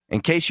In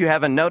case you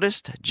haven't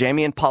noticed,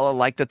 Jamie and Paula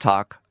like to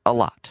talk a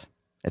lot.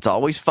 It's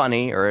always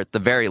funny, or at the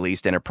very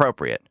least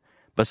inappropriate.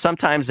 But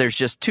sometimes there's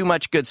just too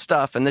much good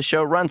stuff and the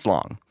show runs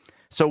long.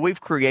 So we've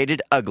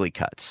created Ugly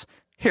Cuts.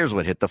 Here's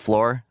what hit the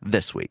floor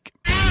this week.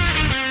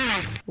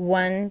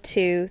 1,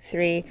 2,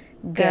 3,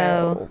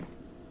 go.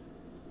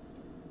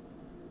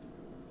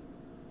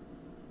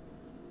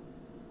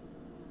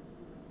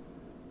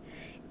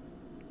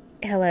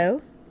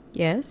 Hello?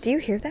 Yes? Do you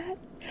hear that?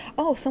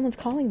 Oh, someone's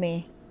calling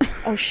me.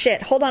 Oh,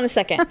 shit. Hold on a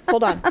second.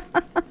 Hold on.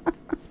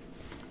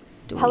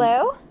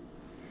 Hello?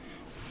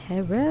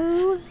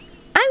 Hello?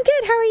 I'm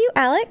good. How are you,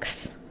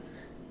 Alex?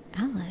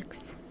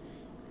 Alex?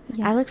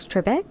 Yeah. Alex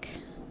Trebek?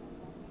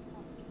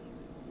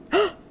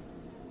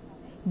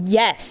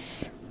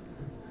 Yes.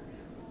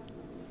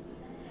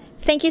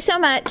 Thank you so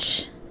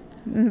much.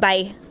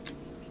 Bye.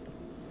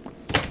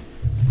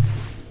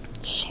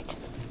 Shit.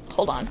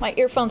 Hold on. My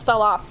earphones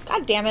fell off.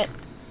 God damn it.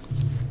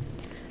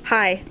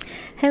 Hi.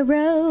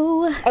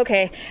 Hello?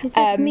 Okay. Is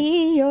it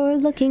me you're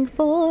looking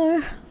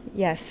for?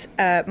 Yes.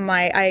 There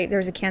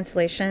was a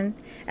cancellation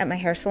at my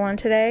hair salon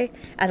today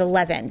at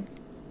 11.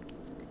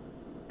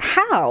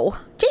 How?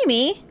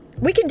 Jamie?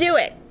 We can do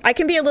it. I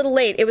can be a little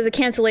late. It was a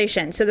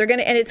cancellation. So and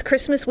it's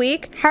Christmas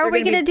week. How are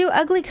we going to do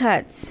Ugly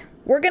Cuts?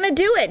 We're going to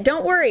do it.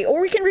 Don't worry.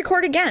 Or we can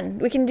record again.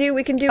 We can do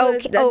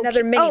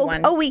another mini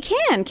one. Oh, we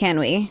can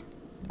we?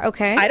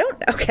 Okay. I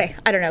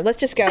don't know. Let's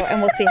just go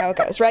and we'll see how it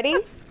goes. Ready?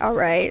 All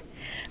right.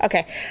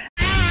 Okay.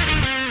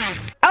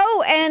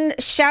 Oh,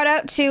 and shout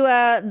out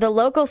to the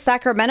local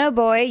Sacramento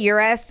boy,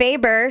 Uriah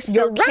Faber,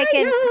 still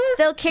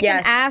kicking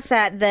Yes. ass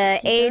at the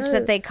age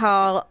that they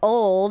call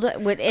old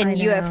in I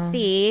know.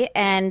 UFC.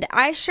 And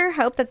I sure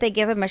hope that they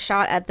give him a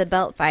shot at the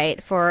belt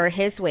fight for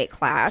his weight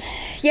class.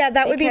 Yeah,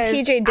 that would be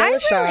TJ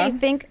Dillashaw. I really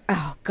think,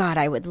 oh God,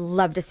 I would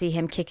love to see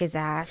him kick his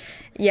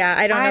ass. Yeah,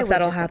 I don't know if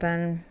that'll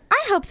happen.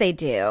 I hope they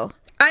do.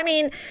 I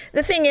mean,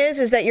 the thing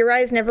is that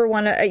Uriah's never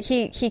won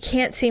he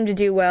can't seem to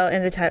do well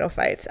in the title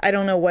fights. I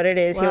don't know what it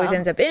is. He always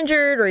ends up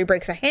injured, or he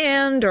breaks a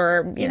hand,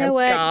 or, you know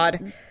what?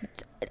 God.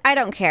 I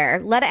don't care.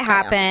 Let it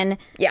happen.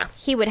 Yeah.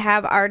 He would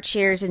have our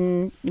cheers,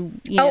 and,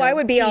 I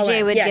would be all in.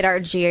 TJ would Yes. get our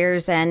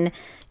cheers, and,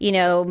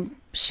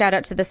 shout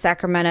out to the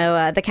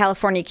Sacramento, the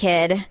California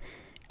kid.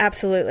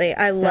 Absolutely.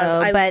 I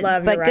love but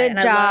Uriah. good and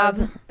job.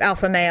 I love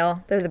Alpha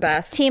Male. They're the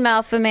best. Team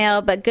Alpha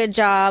Male, but good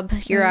job,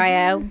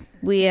 Uriah.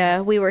 We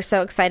were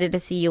so excited to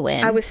see you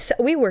win.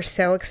 We were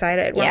so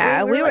excited.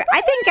 Yeah, we were. Like, I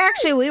think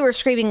actually we were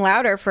screaming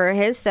louder for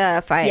his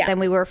fight than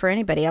we were for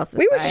anybody else's.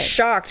 We were fight. just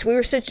shocked. We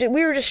were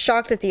just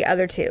shocked at the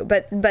other two.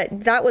 But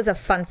that was a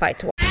fun fight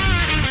to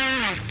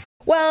watch.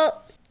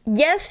 Well,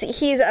 yes,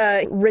 he's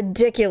a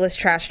ridiculous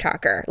trash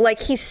talker. Like,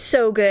 he's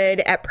so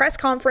good at press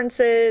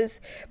conferences,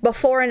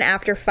 before and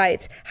after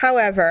fights.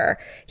 However,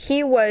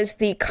 he was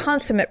the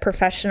consummate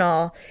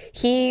professional.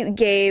 He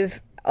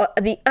gave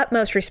the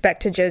utmost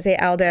respect to Jose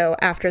Aldo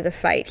after the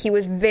fight. He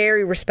was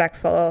very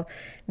respectful,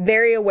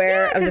 very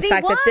aware of the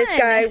fact that this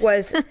guy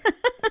was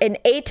an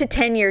 8 to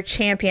 10 year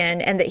champion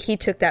and that he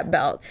took that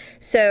belt.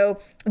 So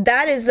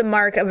that is the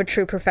mark of a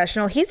true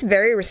professional. He's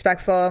very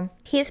respectful.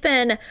 He's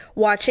been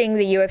watching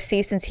the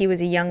UFC since he was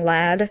a young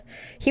lad.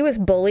 He was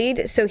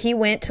bullied, so he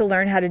went to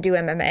learn how to do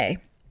MMA.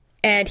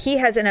 And he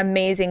has an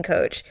amazing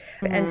coach.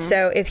 Mm-hmm. And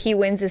so if he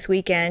wins this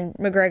weekend,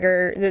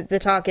 McGregor, the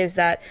talk is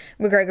that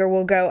McGregor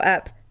will go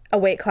up a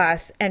weight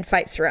class and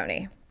fight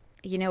Cerrone.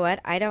 You know what?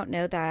 I don't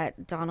know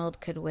that Donald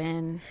could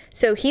win.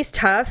 So he's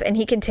tough and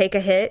he can take a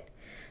hit.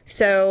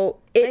 So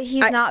but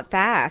he's not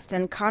fast,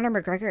 and Conor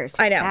McGregor is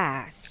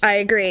fast. I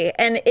agree.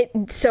 And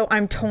so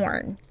I'm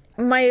torn.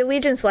 My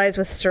allegiance lies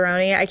with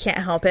Cerrone. I can't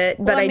help it,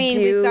 but I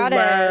do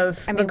love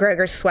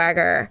McGregor's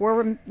swagger.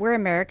 We're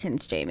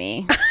Americans,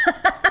 Jamie.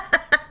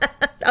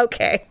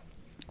 Okay.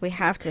 We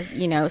have to,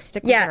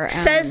 stick with our own.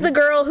 Says the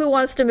girl who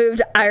wants to move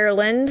to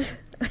Ireland.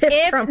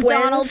 If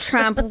Donald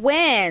Trump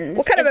wins.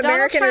 What kind of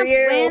American are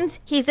you? Wins,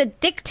 he's a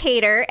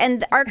dictator,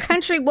 and our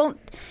country won't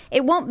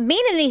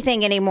mean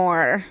anything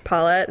anymore.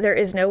 Paula, there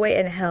is no way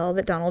in hell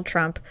that Donald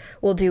Trump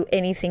will do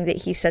anything that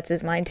he sets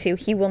his mind to.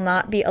 He will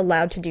not be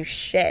allowed to do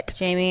shit.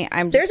 Jamie,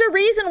 There's a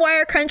reason why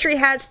our country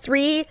has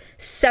 3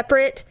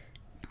 separate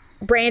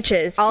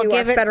branches I'll to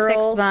give our it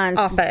federal 6 months,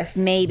 office.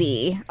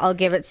 Maybe. I'll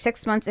give it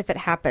 6 months if it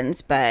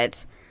happens,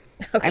 but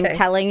okay. I'm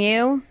telling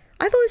you.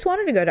 I've always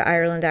wanted to go to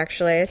Ireland,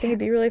 actually. I think it'd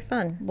be really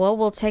fun. Well,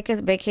 we'll take a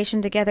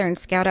vacation together and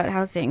scout out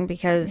housing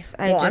because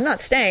I'm not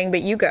staying,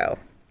 but you go.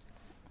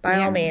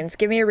 By all means.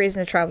 Give me a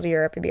reason to travel to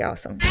Europe. It'd be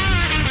awesome.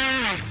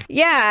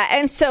 Yeah,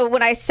 and so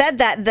when I said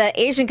that, the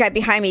Asian guy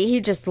behind me,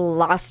 he just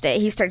lost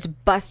it. He starts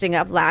busting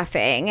up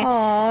laughing.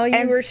 Oh,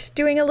 you were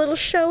doing a little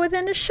show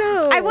within a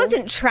show. I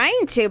wasn't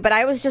trying to, but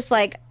I was just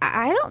like,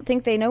 I don't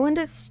think they know when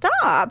to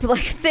stop.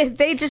 Like,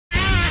 they just...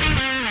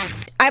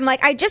 I'm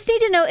like, I just need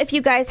to know if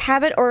you guys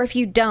have it or if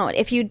you don't.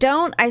 If you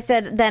don't, I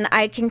said, then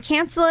I can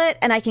cancel it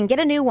and I can get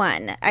a new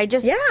one. I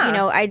just,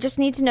 I just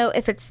need to know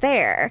if it's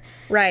there.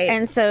 Right.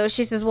 And so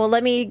she says, well,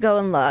 let me go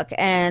and look.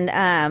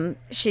 And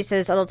she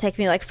says, it'll take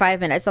me like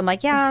 5 minutes. I'm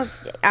like, yeah,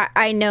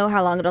 I know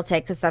how long it'll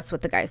take because that's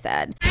what the guy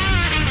said.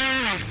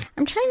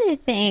 I'm trying to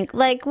think.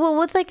 Like, well,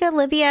 with like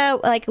Olivia,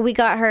 like we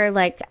got her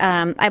like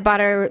I bought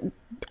her.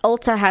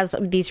 Ulta has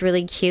these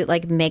really cute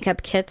like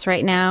makeup kits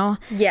right now.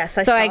 Yes,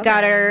 so I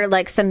got her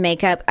like some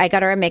makeup. I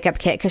got her a makeup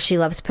kit because she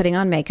loves putting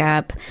on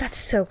makeup. That's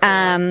so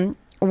cool.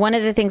 One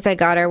of the things I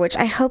got her, which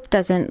I hope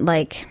doesn't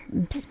like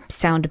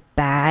sound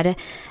bad,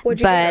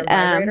 Would you get her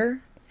a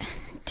vibrator?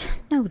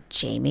 No,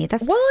 Jamie,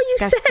 that's you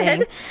disgusting.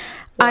 said.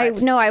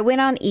 I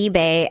went on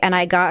eBay and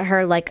I got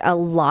her like a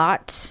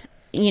lot.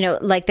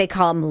 Like they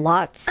call them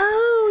lots.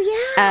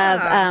 Oh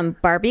yeah, of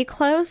Barbie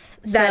clothes.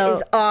 That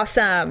is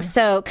awesome.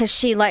 So, because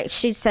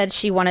she said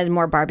she wanted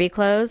more Barbie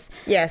clothes.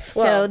 Yes.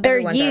 So they're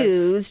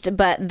used,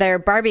 but they're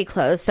Barbie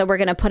clothes. So we're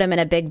gonna put them in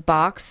a big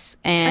box.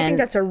 And I think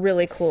that's a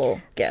really cool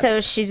gift.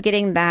 So she's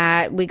getting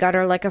that. We got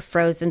her like a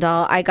Frozen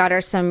doll. I got her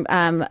some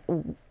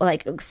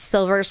like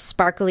silver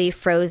sparkly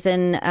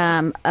Frozen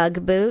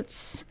UGG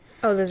boots.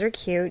 Oh, those are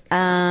cute.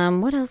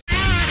 What else?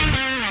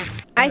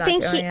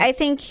 I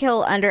think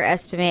he'll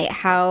underestimate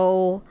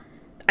how.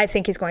 I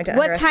think he's going to.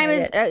 What time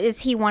is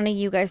he wanting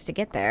you guys to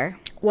get there?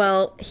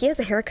 Well, he has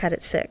a haircut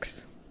at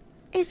 6.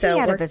 Is he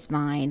out of his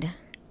mind?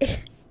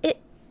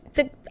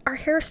 Our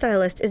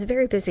hairstylist is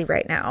very busy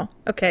right now.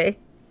 Okay,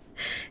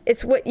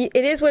 it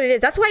is what it is.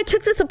 That's why I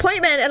took this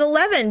appointment at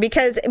 11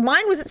 because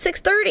mine was at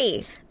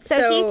 6:30.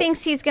 So he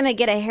thinks he's going to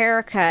get a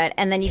haircut,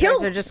 and then you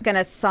guys are just going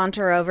to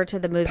saunter over to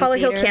the movie theater?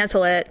 He'll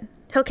cancel it.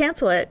 He'll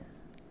cancel it.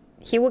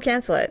 He will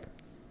cancel it.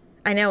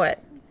 I know it.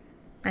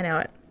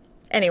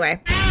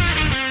 Anyway.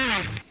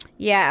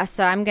 Yeah,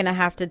 so I'm going to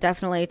have to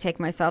definitely take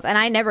myself. And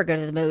I never go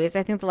to the movies.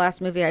 I think the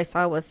last movie I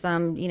saw was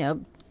some,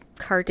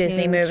 cartoon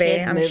Disney movie,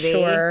 I'm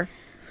sure.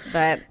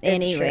 But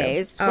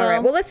anyways. All right.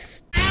 Well,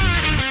 let's...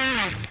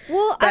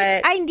 Well,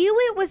 I knew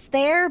it was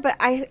there, but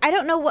I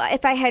don't know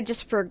if I had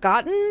just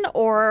forgotten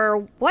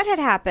or what had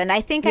happened.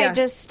 I think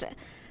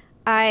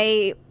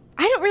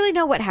I don't really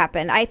know what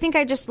happened. I think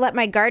I just let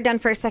my guard down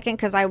for a second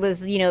because I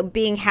was,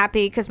 being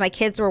happy because my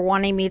kids were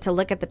wanting me to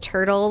look at the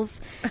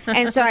turtles.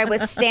 And so I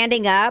was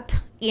standing up,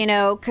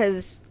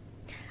 because,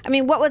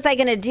 what was I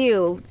going to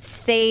do?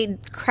 Stay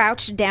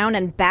crouched down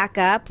and back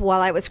up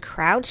while I was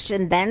crouched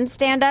and then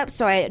stand up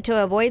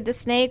to avoid the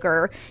snake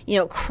or,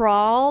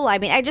 crawl? I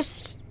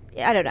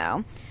don't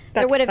know.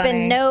 There would have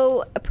been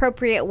no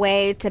appropriate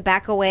way to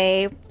back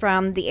away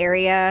from the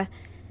area.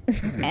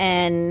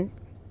 And...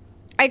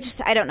 I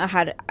don't know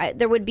how to.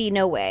 There would be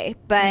no way,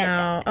 but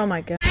no. Oh my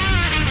god,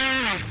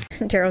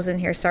 Daryl's in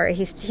here. Sorry,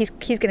 he's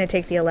going to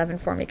take the 11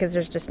 for me because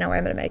there's just no way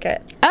I'm going to make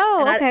it.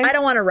 Oh, and okay. I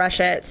don't want to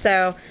rush it,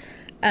 so.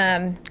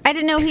 I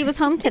didn't know he was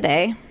home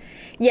today.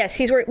 Yes,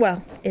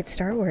 well, it's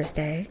Star Wars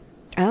Day.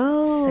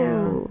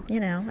 Oh,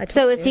 so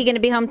So is he going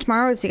to be home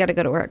tomorrow? Or has he got to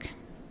go to work?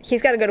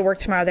 He's got to go to work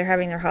tomorrow. They're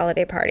having their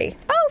holiday party.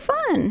 Oh,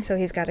 fun! So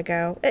he's got to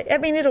go.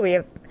 It'll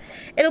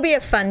be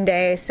a fun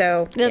day.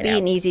 So it'll be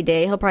an easy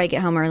day. He'll probably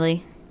get home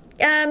early.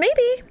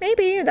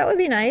 Maybe that would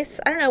be nice.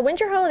 I don't know. When's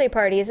your holiday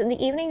party? Is it in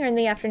the evening or in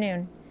the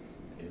afternoon?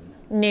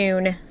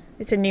 Noon.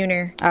 It's a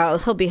nooner. Oh,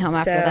 he'll be home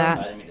after that.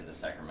 I invited me to the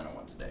Sacramento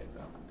one today,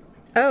 but I'm not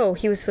going. Oh,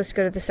 he was supposed to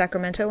go to the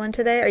Sacramento one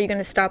today. Are you going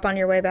to stop on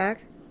your way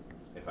back?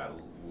 If I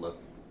look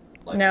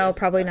like no, this,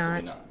 probably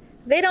not.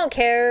 They don't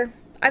care.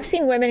 I've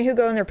seen women who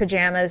go in their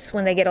pajamas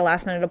when they get a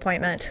last-minute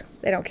appointment.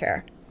 They don't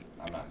care.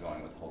 I'm not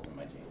going with holes in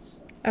my jeans.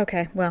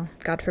 Okay, well,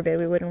 God forbid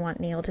we wouldn't want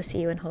Neil to see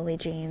you in holy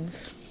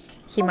jeans.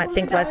 He might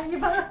think less.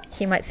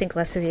 He might think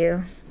less of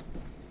you.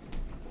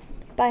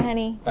 Bye,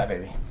 honey. Bye,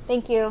 baby.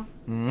 Thank you.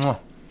 Mwah.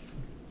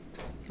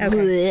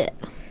 Okay.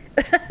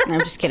 I'm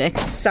just kidding.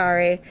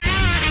 Sorry.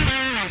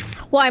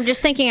 Well, I'm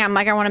just thinking. I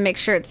want to make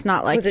sure it's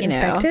not like Was it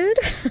infected?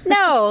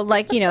 No,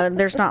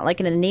 there's not like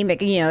an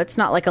anemic. It's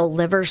not like a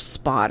liver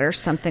spot or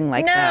something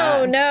like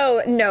that.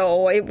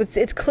 No.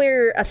 It's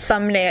clear a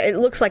thumbnail. It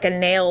looks like a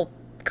nail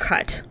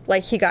cut.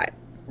 Like he got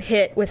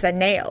hit with a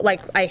nail.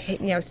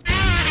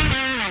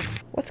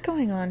 What's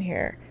going on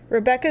here?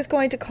 Rebecca's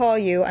going to call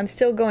you. I'm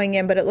still going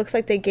in, but it looks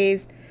like they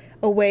gave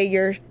away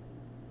your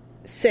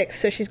 6,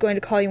 so she's going to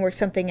call you and work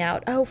something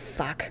out. Oh,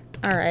 fuck.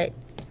 All right.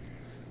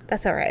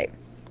 That's all right.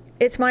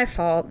 It's my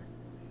fault.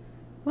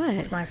 What?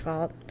 It's my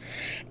fault.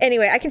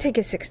 Anyway, I can take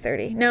it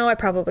 6:30. No, I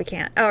probably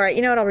can't. All right,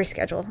 you know what? I'll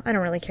reschedule. I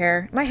don't really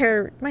care. My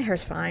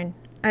hair's fine.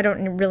 I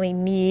don't really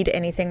need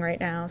anything right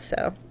now,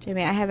 so.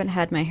 Jamie, I haven't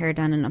had my hair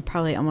done in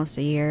probably almost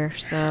a year,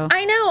 so.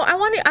 I know.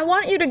 I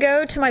want you to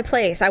go to my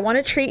place. I want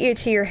to treat you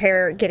to your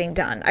hair getting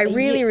done. I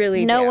really, really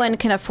do. No one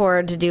can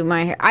afford to do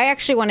my hair. I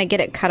actually want to get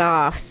it cut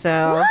off,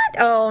 so. What?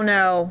 Oh,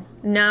 no.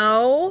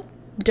 No.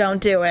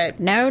 Don't do it.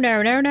 No.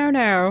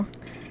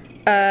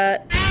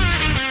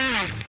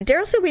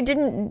 Daryl said we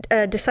didn't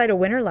decide a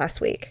winner last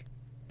week.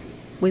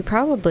 We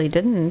probably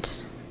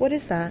didn't. What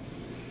is that?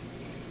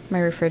 My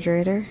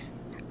refrigerator.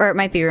 Or it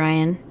might be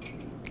Ryan.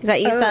 Is that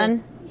you,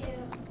 son? Yeah.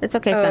 It's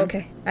okay, son.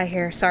 Okay. I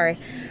hear. Sorry.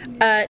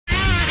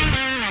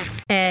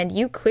 And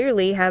you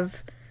clearly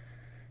have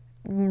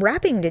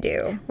wrapping to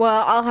do.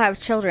 Well, I'll have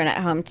children at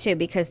home, too,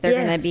 because they're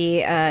going to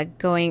be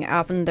going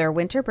off on their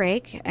winter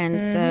break.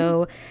 And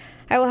so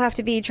I will have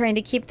to be trying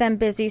to keep them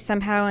busy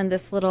somehow in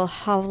this little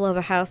hovel of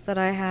a house that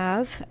I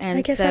have. And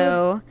I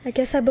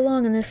guess I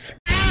belong in this.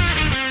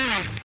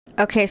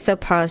 Okay, so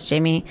pause,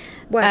 Jamie.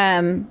 What?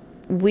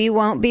 We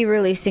won't be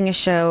releasing a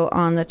show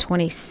on the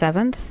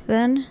 27th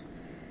then?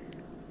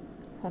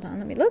 Hold on,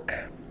 let me look.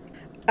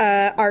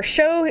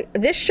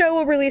 This show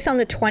will release on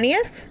the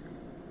 20th,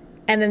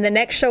 and then the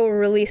next show will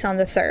release on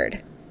the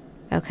 3rd.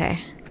 Okay.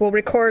 We'll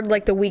record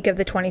like the week of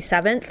the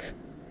 27th,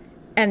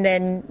 and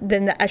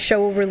then a show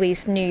will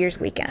release New Year's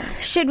weekend.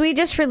 Should we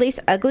just release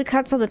Ugly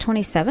Cuts on the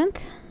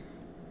 27th?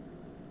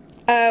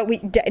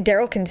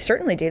 Daryl can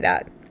certainly do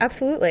that.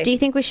 Absolutely. Do you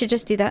think we should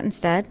just do that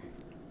instead?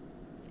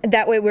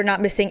 That way we're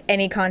not missing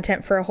any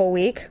content for a whole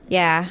week.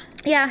 Yeah.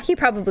 Yeah, he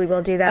probably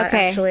will do that,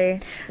 Okay.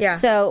 actually. Yeah.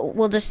 So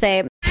we'll just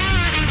say